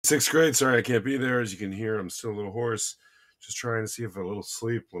Sixth grade. Sorry, I can't be there. As you can hear, I'm still a little hoarse. Just trying to see if a little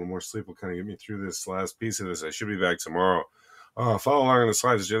more sleep will kind of get me through this last piece of this. I should be back tomorrow. Follow along on the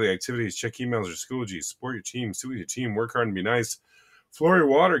slides. Daily activities. Check emails or Schoology. Support your team. Sit with your team. Work hard and be nice. Floor your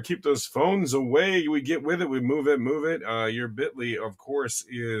water. Keep those phones away. We get with it. We move it. Move it. Your Bitly, of course,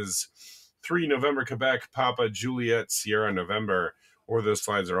 is 3 November Quebec Papa Juliet Sierra November. Or those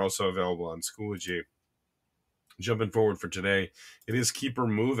slides are also available on Schoology. Jumping forward for today, it is Keep Her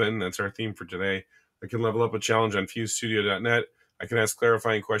Moving. That's our theme for today. I can level up a challenge on FuseStudio.net. I can ask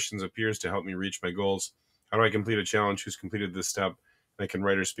clarifying questions of peers to help me reach my goals. How do I complete a challenge? Who's completed this step? And I can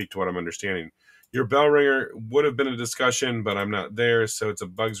write or speak to what I'm understanding. Your bell ringer would have been a discussion, but I'm not there, so it's a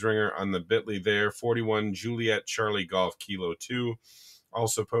bugs ringer on the Bitly there. 41 Juliet Charlie Golf Kilo 2.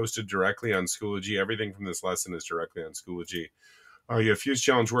 Also posted directly on Schoology. Everything from this lesson is directly on Schoology. You have Fuse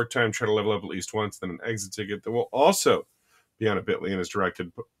Challenge work time. Try to level up at least once. Then an exit ticket that will also be on a Bitly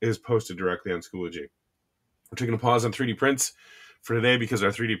and is posted directly on Schoology. We're taking a pause on 3D prints for today because our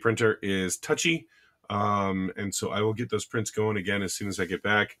 3D printer is touchy. And so I will get those prints going again as soon as I get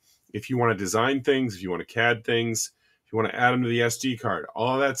back. If you want to design things, if you want to CAD things, if you want to add them to the SD card,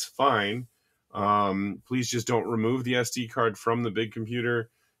 all that's fine. Please just don't remove the SD card from the big computer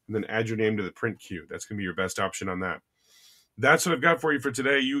and then add your name to the print queue. That's going to be your best option on that. That's what I've got for you for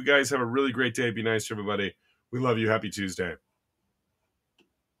today. You guys have a really great day. Be nice to everybody. We love you. Happy Tuesday.